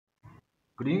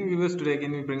Good evening, viewers. Today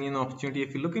again we bring in an opportunity.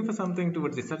 If you're looking for something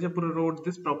towards the Sarjapura road,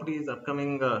 this property is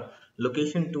upcoming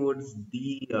location towards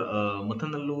the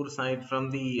Muthanallur side from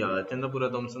the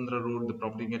Chandapura Domsandra road. The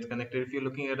property gets connected. If you're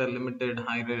looking at a limited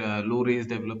low rise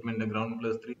development, a ground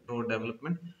plus 3 floor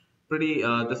development, pretty.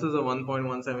 This is a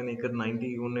 1.17 acre 90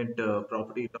 unit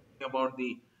property. Talking about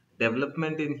the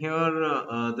development in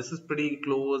here, this is pretty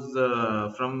close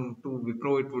from to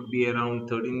Wipro. It would be around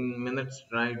 13 minutes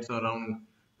ride, so around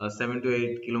 7 to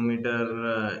 8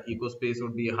 kilometer eco space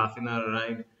would be half an hour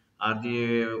ride.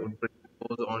 RGA would pretty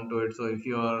close onto it. So if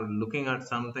you are looking at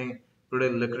something pretty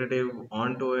lucrative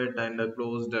onto it and a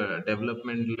closed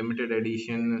development, limited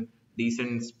edition,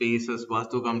 decent spaces,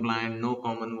 Vastu compliant, no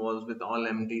common walls with all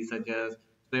empty, such as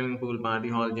swimming pool, party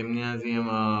hall, gymnasium,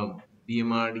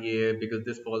 BMRDA, because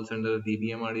this falls under the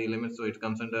BMRDA limit, so it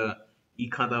comes under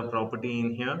Ikhada property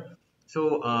in here.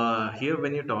 So here,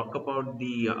 when you talk about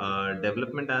the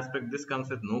development aspect, this comes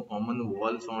with no common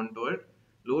walls onto it.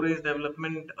 Low-rise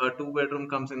development, a two-bedroom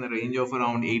comes in the range of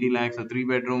around 80 lakhs. A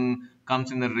three-bedroom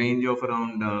comes in the range of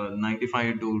around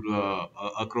 95 to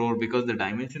a crore, because the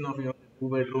dimension of your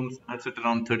two-bedroom starts at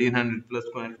around 1300 plus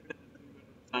square feet.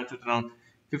 Starts at around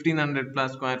 1500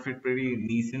 plus square feet, pretty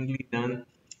decently done.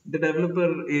 The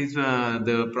developer is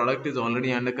the product is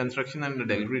already under construction and the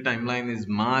delivery timeline is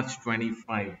March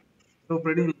 25. So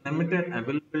pretty limited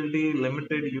availability,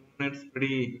 limited units,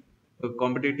 pretty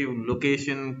competitive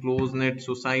location, close knit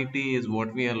society is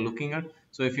what we are looking at.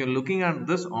 So if you're looking at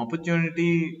this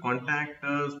opportunity, contact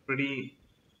us. Pretty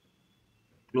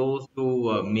close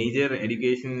to major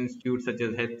education institutes such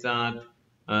as HSAT,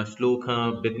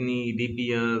 Shloka, Bethany,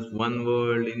 DPS, One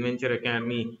World, Inventure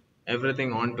Academy,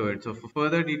 everything onto it. So for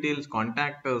further details,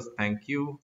 contact us. Thank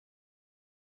you.